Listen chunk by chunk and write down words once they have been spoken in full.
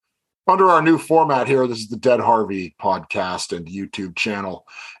under our new format here. This is the Dead Harvey podcast and YouTube channel.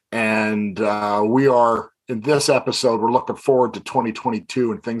 And we are, in this episode, we're looking forward to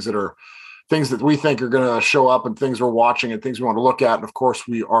 2022 and things that we think are going to show up and things we're watching and things we want to look at. And of course,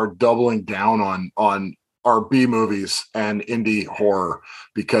 we are doubling down on our B movies and indie horror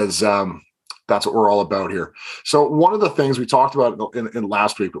because that's what we're all about here. So one of the things we talked about in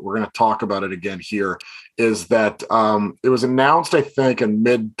last week, but we're going to talk about it again here, is that it was announced, I think, in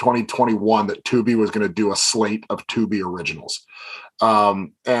mid-2021 that Tubi was going to do a slate of Tubi Originals.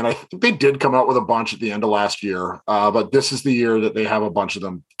 And I think they did come out with a bunch at the end of last year, but this is the year that they have a bunch of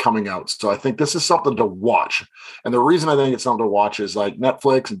them coming out. So I think this is something to watch. And the reason I think it's something to watch is like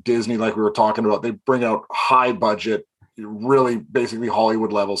Netflix and Disney, like we were talking about, they bring out high budget, really basically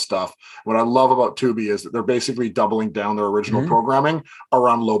Hollywood level stuff. What I love about Tubi is that they're basically doubling down their original programming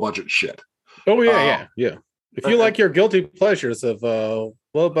around low budget shit. Oh yeah. If you like your guilty pleasures of low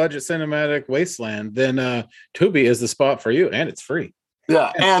budget cinematic wasteland, then Tubi is the spot for you, and it's free.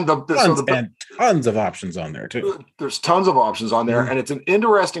 Yeah, and tons of options on there too. There's tons of options on there, and it's an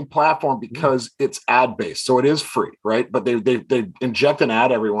interesting platform because it's ad based, so it is free, right? But they inject an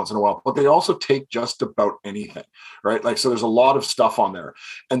ad every once in a while, but they also take just about anything, right? Like, so there's a lot of stuff on there,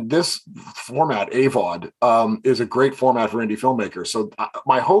 and this format, AVOD, is a great format for indie filmmakers. So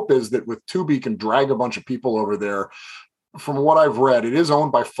my hope is that with Tubi can drag a bunch of people over there. From what I've read, it is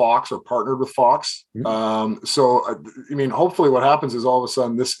owned by Fox or partnered with Fox. So, I mean, hopefully what happens is all of a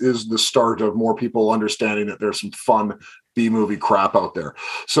sudden this is the start of more people understanding that there's some fun B-movie crap out there.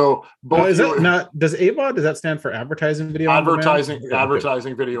 So, does AVOD, does that stand for advertising video on demand?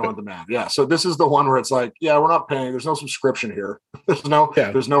 Advertising video on demand. Yeah. So this is the one where it's like, yeah, we're not paying. There's no subscription here. There's no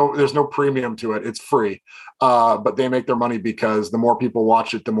premium to it. It's free. But they make their money because the more people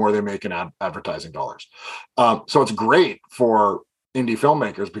watch it, the more they make in advertising dollars. So it's great for indie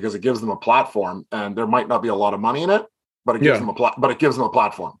filmmakers because it gives them a platform, and there might not be a lot of money in it, but it gives them a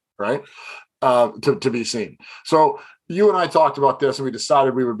platform, right? To be seen. So you and I talked about this, and we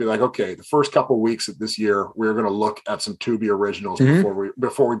decided we would be like, okay, the first couple of weeks of this year, we're going to look at some Tubi Originals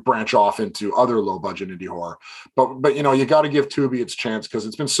before we branch off into other low budget indie horror. But you know, you got to give Tubi its chance because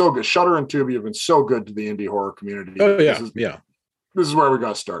it's been so good. Shudder and Tubi have been so good to the indie horror community. Oh yeah, This is where we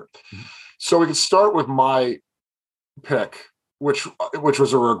got to start. So we can start with my pick, which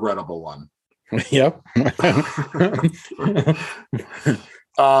was a regrettable one. Yep.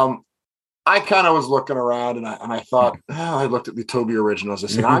 I kind of was looking around and I thought, I looked at the Tubi Originals. I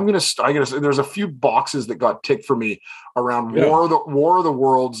said, I'm gonna. There's a few boxes that got ticked for me around War of the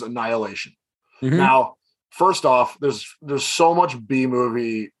Worlds, Annihilation. Now, first off, there's so much B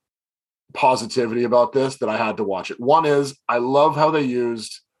movie positivity about this that I had to watch it. One is I love how they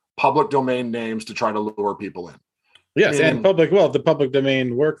used public domain names to try to lure people in. Yes, and the public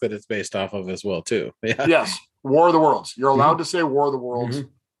domain work that it's based off of as well too. Yeah. Yes, War of the Worlds. You're allowed to say War of the Worlds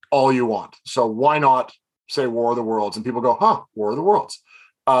all you want. So why not say War of the Worlds? And people go, War of the Worlds.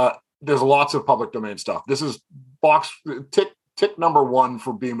 There's lots of public domain stuff. This is tick number one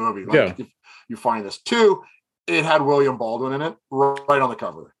for B movie. If you find this. 2, it had William Baldwin in it right on the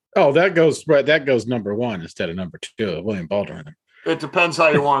cover. Oh, that goes number 1 instead of number 2. William Baldwin. It depends how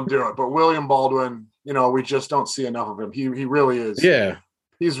you want to do it, but William Baldwin, you know, we just don't see enough of him. He really is. Yeah.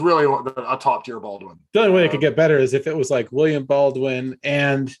 He's really a top tier Baldwin. The only way it could get better is if it was like William Baldwin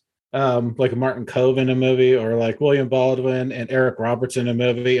and like a Martin Cove in a movie, or like William Baldwin and Eric Roberts in a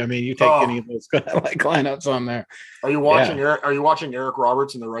movie. I mean, you take any of those like lineups on there. Are you watching Eric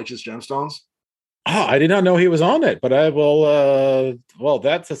Roberts in The Righteous Gemstones? Oh, I did not know he was on it, but I will. Well,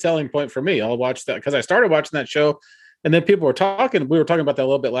 that's a selling point for me. I'll watch that because I started watching that show, and then people were talking. We were talking about that a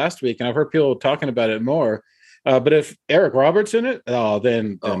little bit last week, and I've heard people talking about it more. But if Eric Roberts in it,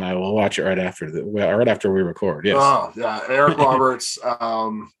 then I will watch it right after we record. Yes. Oh yeah, Eric Roberts.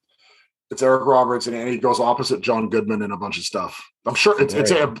 It's Eric Roberts, and he goes opposite John Goodman in a bunch of stuff. I'm sure it's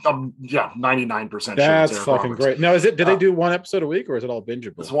 99% sure. That's fucking great. Now, did they do one episode a week, or is it all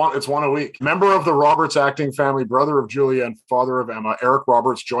bingeable? It's one a week. Member of the Roberts acting family, brother of Julia and father of Emma, Eric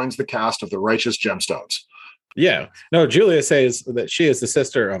Roberts joins the cast of The Righteous Gemstones. Yeah. No, Julia says that she is the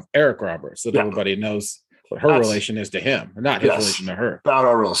sister of Eric Roberts, that everybody knows what her relation is to him, not his relation to her. Not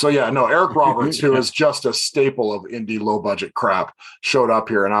our real. So Eric Roberts, who is just a staple of indie low budget crap, showed up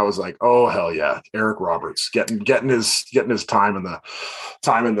here, and I was like, oh hell yeah, Eric Roberts getting his time in the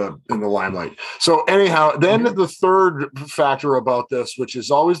limelight. So anyhow, then the third factor about this, which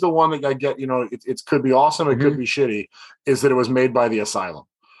is always the one that I get, it could be awesome, it could be shitty, is that it was made by the Asylum.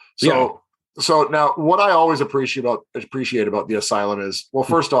 So now what I always appreciate about the Asylum is, well,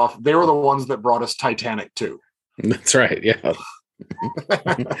 first off, they were the ones that brought us Titanic 2. That's right. Yeah.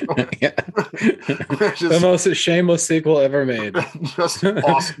 Yeah. The most shameless sequel ever made. Just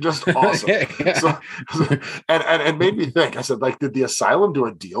awesome, just awesome. Yeah. So, and it made me think. I said, like, did the Asylum do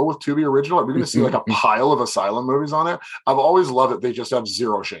a deal with Tubi Original? Are we going to see like a pile of Asylum movies on it? I've always loved it. They just have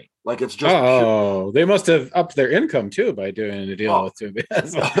zero shame. Like, it's just they must have upped their income too by doing a deal with Tubi.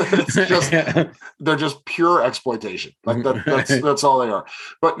 It's just they're just pure exploitation. Like that's all they are.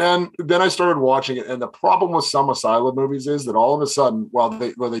 But then I started watching it, and the problem with some Asylum movies is that all of a sudden, while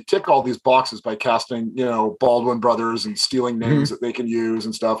they tick all these boxes by casting, Baldwin brothers and stealing names that they can use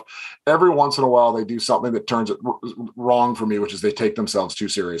and stuff, every once in a while they do something that turns it wrong for me, which is they take themselves too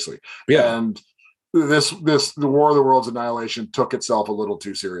seriously. Yeah. And the War of the Worlds Annihilation took itself a little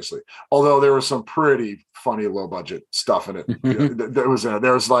too seriously, although there was some pretty funny low budget stuff in it. There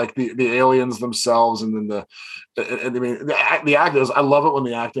was like the aliens themselves, and then the actors. I love it when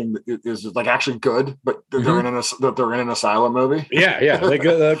the acting is like actually good, but they're in an Asylum movie. Yeah, they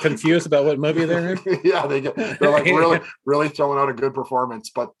get confused about what movie they're in. Yeah, they're like really throwing out a good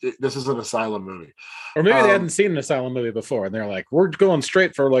performance, but this is an Asylum movie. Or maybe they hadn't seen an Asylum movie before, and they're like, "We're going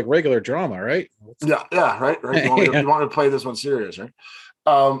straight for like regular drama, right?" Yeah, right. You want to play this one serious, right?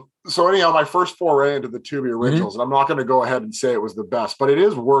 So anyhow, my first foray into the Tubi Originals, and I'm not going to go ahead and say it was the best, but it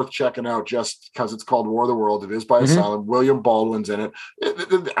is worth checking out just because it's called War of the Worlds. It is by Asylum. William Baldwin's in it.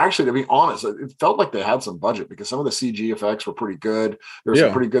 Actually, to be honest, it felt like they had some budget because some of the CG effects were pretty good. There were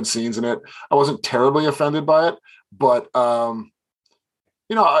some pretty good scenes in it. I wasn't terribly offended by it, but I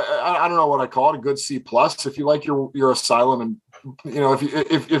don't know what I call it, a good C plus. If you like your Asylum, and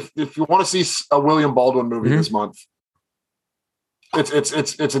if you want to see a William Baldwin movie this month,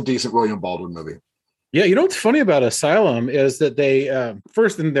 it's a decent William Baldwin movie. Yeah, what's funny about Asylum is that they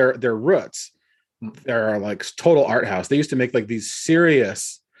first in their roots, they're like total art house. They used to make like these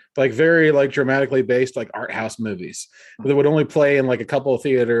serious, like very like dramatically based like art house movies that would only play in like a couple of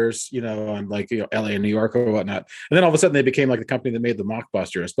theaters, on like LA and New York or whatnot. And then all of a sudden they became like the company that made the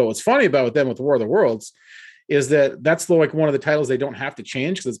mockbusters. But what's funny about them with War of the Worlds is that's like one of the titles they don't have to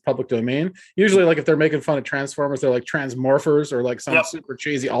change because it's public domain. Usually, like if they're making fun of Transformers, they're like Transmorphers or like some super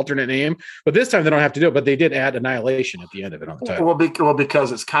cheesy alternate name. But this time they don't have to do it. But they did add Annihilation at the end of it on the title. Well,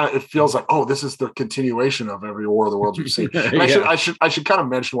 because it feels like, oh, this is the continuation of every War of the Worlds we've seen. And I should kind of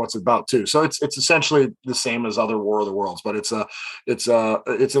mention what's about too. So it's essentially the same as other War of the Worlds, but it's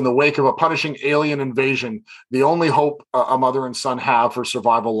in the wake of a punishing alien invasion. The only hope a mother and son have for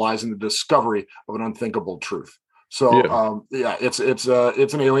survival lies in the discovery of an unthinkable truth. So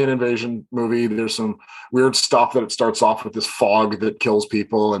it's an alien invasion movie. There's some weird stuff that it starts off with this fog that kills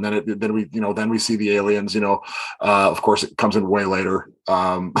people, and then we see the aliens. Of course, it comes in way later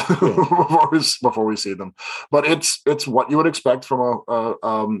before we see them. But it's what you would expect from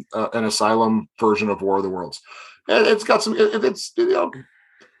an Asylum version of War of the Worlds. And it's got some. It's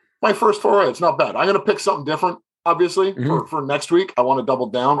my first foray. It's not bad. I'm going to pick something different. Obviously, for next week, I want to double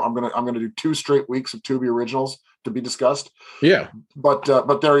down. I'm gonna do 2 straight weeks of Tubi Originals to be discussed. Yeah, but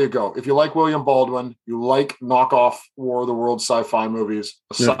there you go. If you like William Baldwin, you like knockoff War of the Worlds sci-fi movies,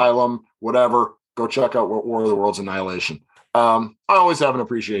 Asylum, whatever, go check out War of the Worlds Annihilation. I always have an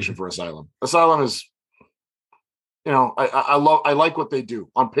appreciation for Asylum. Asylum is, I like what they do.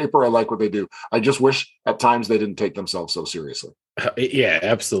 On paper, I like what they do. I just wish at times they didn't take themselves so seriously. Yeah,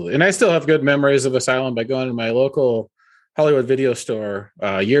 absolutely. And I still have good memories of Asylum by going to my local Hollywood video store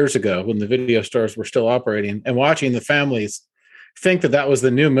years ago when the video stores were still operating and watching the families think that was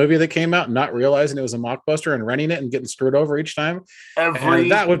the new movie that came out, not realizing it was a mockbuster and renting it and getting screwed over each time. And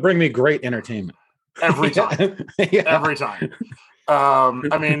that would bring me great entertainment. Every time. Every time.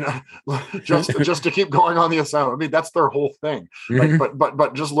 I mean, just to keep going on the Asylum. I mean, that's their whole thing.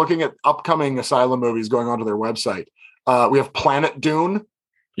 But just looking at upcoming Asylum movies going onto their website, we have Planet Dune.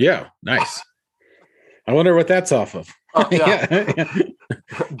 Yeah, nice. I wonder what that's off of.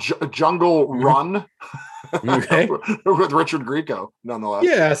 Jungle Run. Okay. With Richard Grieco, nonetheless.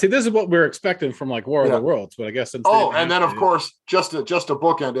 Yeah, see, this is what we're expecting from like War of the Worlds, but I guess and then of course, just to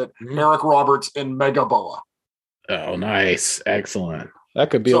bookend it, Eric Roberts in Megaboa. Oh, nice, excellent. That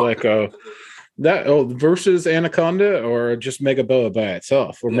could be versus Anaconda, or just Megaboa by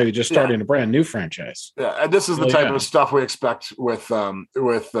itself, or maybe just starting a brand new franchise. Yeah, and this is the type of stuff we expect with Asylum.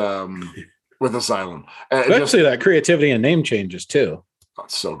 Especially that creativity and name changes too.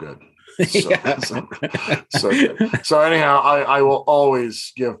 That's so good. So good. So anyhow, I will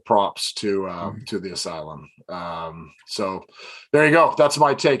always give props to the Asylum. So there you go. That's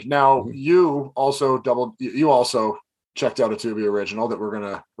my take. Now you also checked out a Tubi original that we're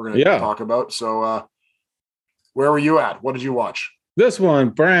gonna talk about. So where were you at? What did you watch? This one,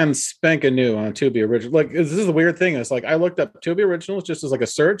 brand spanking new on Tubi Original. Like, this is the weird thing. It's like I looked up Tubi Originals just as like a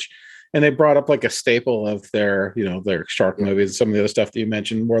search, and they brought up like a staple of their, their shark movies and some of the other stuff that you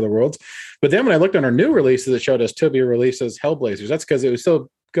mentioned, War of the Worlds. But then when I looked on our new releases, it showed us Tubi releases Hellblazers. That's because it was so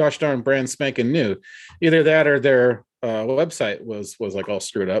gosh darn brand spanking new. Either that or their website was like all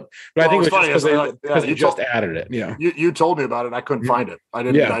screwed up. But I think it was just because they just added it. Yeah, you told me about it. I couldn't find it. I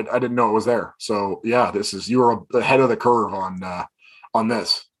didn't. Yeah. I didn't know it was there. So yeah, you were ahead of the curve on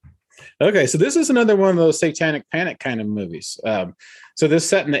this. Okay, so this is another one of those satanic panic kind of movies. So this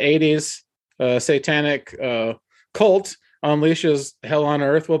set in the 80s, satanic cult unleashes hell on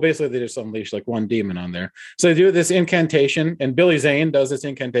earth. Well, basically they just unleash like one demon on there. So they do this incantation, and Billy Zane does this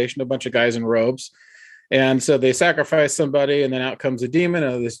incantation, a bunch of guys in robes. And so they sacrifice somebody, and then out comes a demon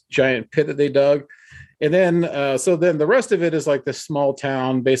out of this giant pit that they dug. And then, so then the rest of it is like this small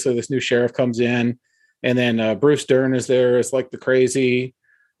town. Basically, this new sheriff comes in, and then Bruce Dern is there. It's like the crazy,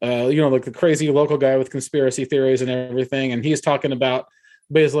 like the crazy local guy with conspiracy theories and everything. And he's talking about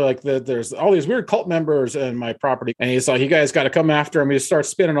basically like there's all these weird cult members in my property. And he's like, you guys got to come after him. He starts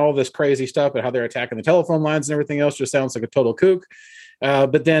spinning all this crazy stuff and how they're attacking the telephone lines and everything else. Just sounds like a total kook.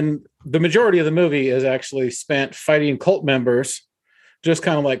 But then the majority of the movie is actually spent fighting cult members, just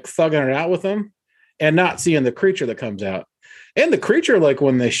kind of like thugging it out with them and not seeing the creature that comes out. And the creature, like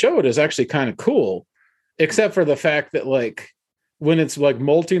when they show it, is actually kind of cool, except for the fact that like when it's like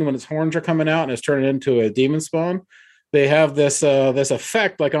molting, when its horns are coming out and it's turning into a demon spawn, they have this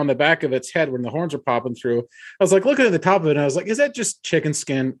effect like on the back of its head when the horns are popping through. I was like looking at the top of it and I was like, is that just chicken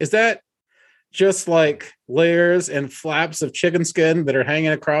skin? Is that just like layers and flaps of chicken skin that are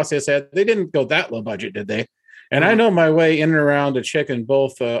hanging across his head? They didn't go that low budget, did they? And I know my way in and around a chicken,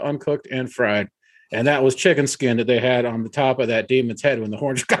 both uncooked and fried. And that was chicken skin that they had on the top of that demon's head when the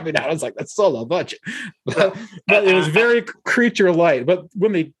horns were coming out. I was like, that's so low budget. But it was very creature-like. But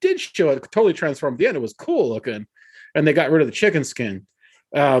when they did show it, totally transformed at the end, it was cool looking. And they got rid of the chicken skin.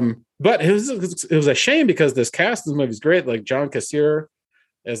 But it was a shame because this cast of the movie is great. Like John Kassir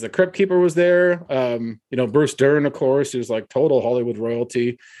as the Crypt Keeper was there. Bruce Dern, of course, who's like total Hollywood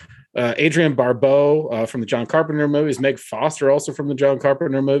royalty. Adrienne Barbeau from the John Carpenter movies. Meg Foster also from the John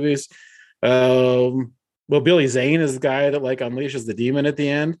Carpenter movies. Billy Zane is the guy that like unleashes the demon at the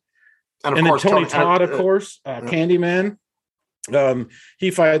end. And of course, then Tony Todd, of course, Candyman.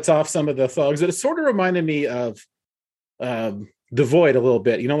 He fights off some of the thugs. It sort of reminded me of The Void a little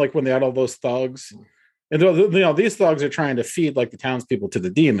bit, like when they had all those thugs. And these thugs are trying to feed like the townspeople to the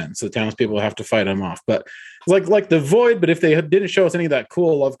demons, so the townspeople have to fight them off. But like The Void, but if they didn't show us any of that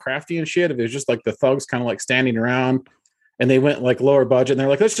cool Lovecraftian shit, if it was just like the thugs kind of like standing around and they went like lower budget and they're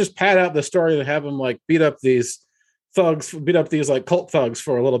like, let's just pad out the story and have them like beat up these like cult thugs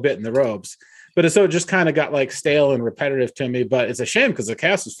for a little bit in the robes. But it just kind of got like stale and repetitive to me. But it's a shame because the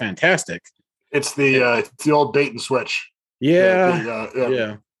cast is fantastic. It's the old bait and switch. Yeah.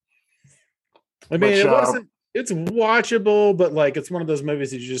 Yeah. I mean, it's watchable, but like it's one of those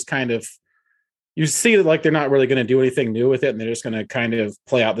movies that you just kind of you see that like they're not really going to do anything new with it, and they're just going to kind of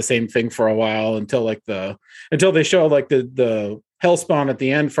play out the same thing for a while until they show like the hell spawn at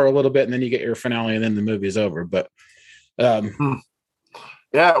the end for a little bit, and then you get your finale, and then the movie's over. But yeah,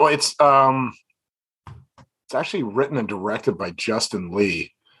 well, it's actually written and directed by Justin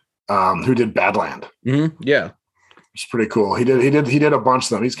Lee, who did Badland. Mm-hmm. Yeah. It's pretty cool. He did a bunch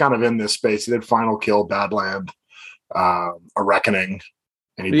of them. He's kind of in this space. He did Final Kill, Badland, A Reckoning,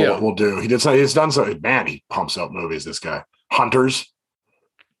 and will do. He's done so. Man, he pumps out movies. This guy, Hunters.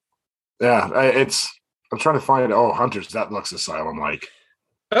 Yeah, I'm trying to find. Oh, Hunters. That looks Asylum like.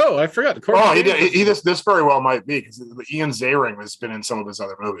 Oh, I forgot. He did. This very well might be because Ian Ziering has been in some of his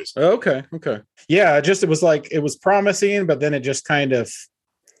other movies. Okay. Yeah, it was promising, but then it just kind of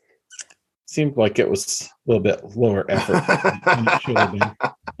seemed like it was a little bit lower effort than it should have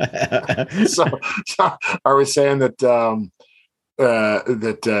been. so are we saying that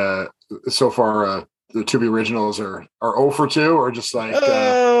so far the Tubi Originals are 0 for 2 or just like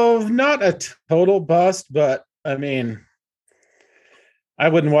not a total bust, but I mean I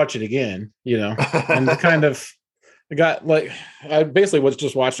wouldn't watch it again, and kind of got like I basically was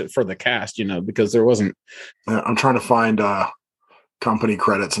just watched it for the cast, because there wasn't. I'm trying to find company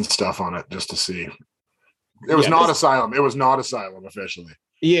credits and stuff on it just to see. It was not Asylum. It was not Asylum officially.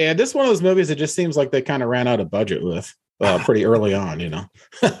 Yeah, this is one of those movies that just seems like they kind of ran out of budget with. pretty early on,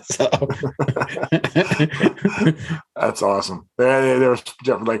 So That's awesome. There's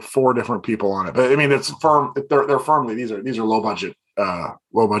like 4 different people on it, but I mean, it's firm. They're firmly these are low budget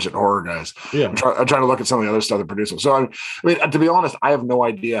horror guys. Yeah. I'm trying to look at some of the other stuff they produce. So I mean, to be honest, I have no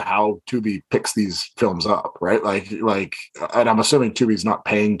idea how Tubi picks these films up, right? Like, and I'm assuming Tubi's not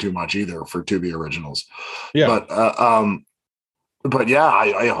paying too much either for Tubi Originals. Yeah. But yeah,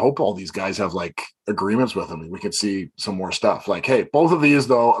 I hope all these guys have like agreements with them and we can see some more stuff. Like, hey, both of these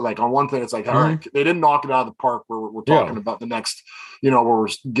though, like on one thing, it's like, all right, they didn't knock it out of the park. We're talking about the next, where we're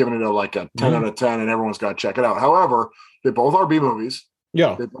giving it a 10 out of 10 and everyone's got to check it out. However, they both are B movies.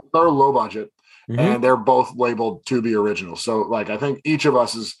 Yeah. They both are low budget and they're both labeled Tubi Originals. So like, I think each of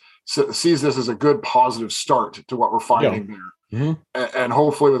us sees this as a good positive start to what we're finding there. And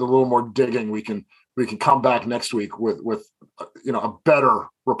hopefully with a little more digging, we can come back next week with a better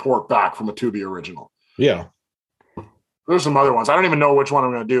report back from a Tubi original. Yeah. There's some other ones. I don't even know which one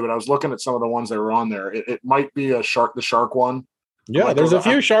I'm going to do, but I was looking at some of the ones that were on there. It might be the shark one. Yeah, there's a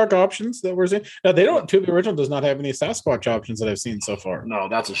few shark options that we're seeing. Now Tubi Original does not have any Sasquatch options that I've seen so far. No,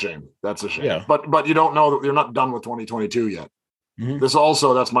 that's a shame. Yeah. But you don't know that you're not done with 2022 yet.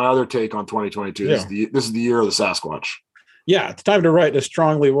 That's my other take on 2022. Yeah. This is the year of the Sasquatch. Yeah, it's time to write a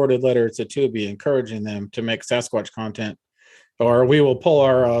strongly worded letter to Tubi encouraging them to make Sasquatch content, or we will pull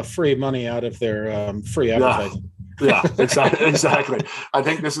our free money out of their free advertising. Yeah, exactly. I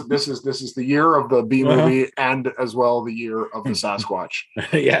think this is the year of the B movie and as well the year of the Sasquatch.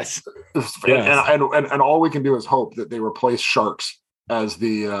 Yes. And all we can do is hope that they replace sharks as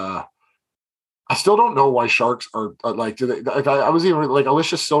the. I still don't know why sharks are like. Do they? Like, I was even like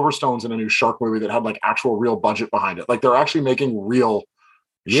Alicia Silverstone's in a new shark movie that had like actual real budget behind it. Like they're actually making real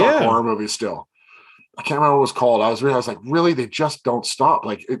shark horror movies still. I can't remember what it was called. I was like, really? They just don't stop.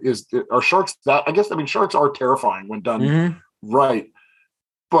 Like, are sharks that? I guess sharks are terrifying when done right.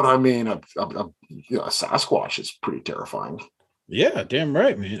 But I mean, a Sasquatch is pretty terrifying. Yeah, damn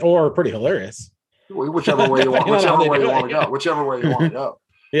right, man. Or pretty hilarious. Whichever way you want. Whichever way you want to go.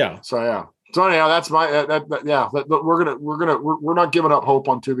 Yeah. So yeah. So anyhow, that's my we're not giving up hope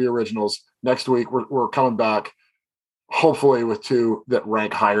on Tubi Originals. Next week we're coming back, hopefully with 2 that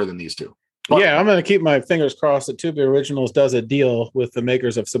rank higher than these 2. But, I'm going to keep my fingers crossed that Tubi Originals does a deal with the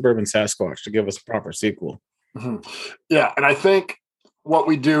makers of Suburban Sasquatch to give us a proper sequel. Yeah, and I think what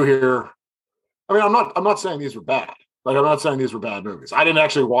we do here. I mean, I'm not saying these were bad. Like, I'm not saying these were bad movies. I didn't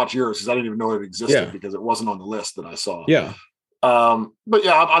actually watch yours because I didn't even know it existed because it wasn't on the list that I saw. Yeah. But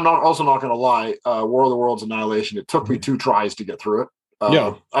yeah, I'm not going to lie. War of the Worlds, Annihilation. It took me 2 tries to get through it.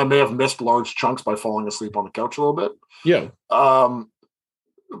 I may have missed large chunks by falling asleep on the couch a little bit. Yeah.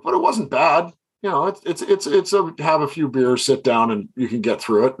 But it wasn't bad. It's a have a few beers, sit down, and you can get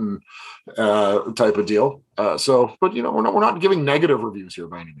through it, and type of deal. But we're not giving negative reviews here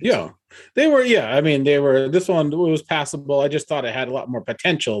by any means. Yeah, they were. Yeah, I mean, they were. This one was passable. I just thought it had a lot more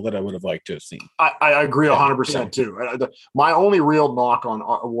potential that I would have liked to have seen. I agree 100% too. My only real knock on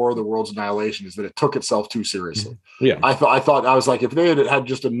War of the Worlds Annihilation is that it took itself too seriously. Yeah, I thought I was like, if they had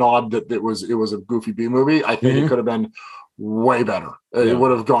just a nod that it was a goofy B movie, I think it could have been way better. It would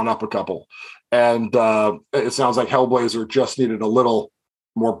have gone up a couple. And it sounds like Hellblazer just needed a little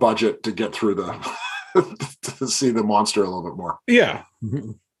more budget to get through to see the monster a little bit more. Yeah.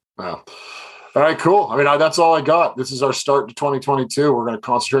 Wow. All right, cool. I mean, that's all I got. This is our start to 2022. We're going to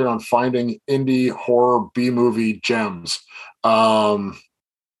concentrate on finding indie horror B movie gems. Our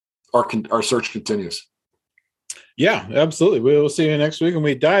search continues. Yeah, absolutely. We will see you next week, and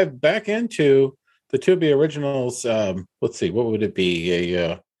we dive back into the Tubi Originals. Let's see, what would it be?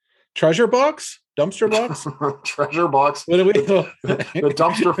 A treasure box? Dumpster box? Treasure box. What do we the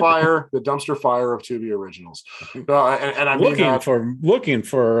dumpster fire of Tubi Originals. And I mean looking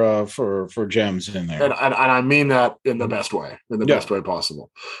for gems in there. And I mean that in the best way, best way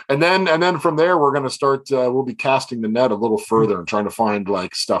possible. And then from there we're going to start. We'll be casting the net a little further and trying to find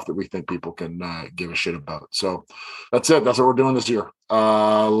like stuff that we think people can give a shit about. So that's it. That's what we're doing this year.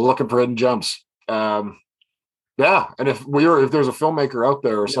 Looking for hidden gems. Yeah, and if there's a filmmaker out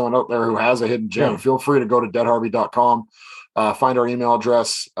there or someone out there who has a hidden gem, feel free to go to deadharvey.com, find our email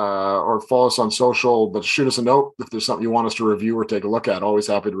address, or follow us on social. But shoot us a note if there's something you want us to review or take a look at. Always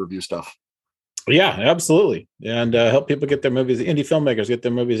happy to review stuff. Yeah, absolutely, and help people get their movies. Indie filmmakers get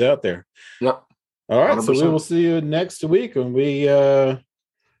their movies out there. Yep. All right, 100%. So we will see you next week when we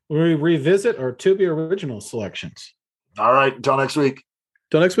revisit our Tubi Original selections. All right, until next week.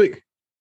 Till next week.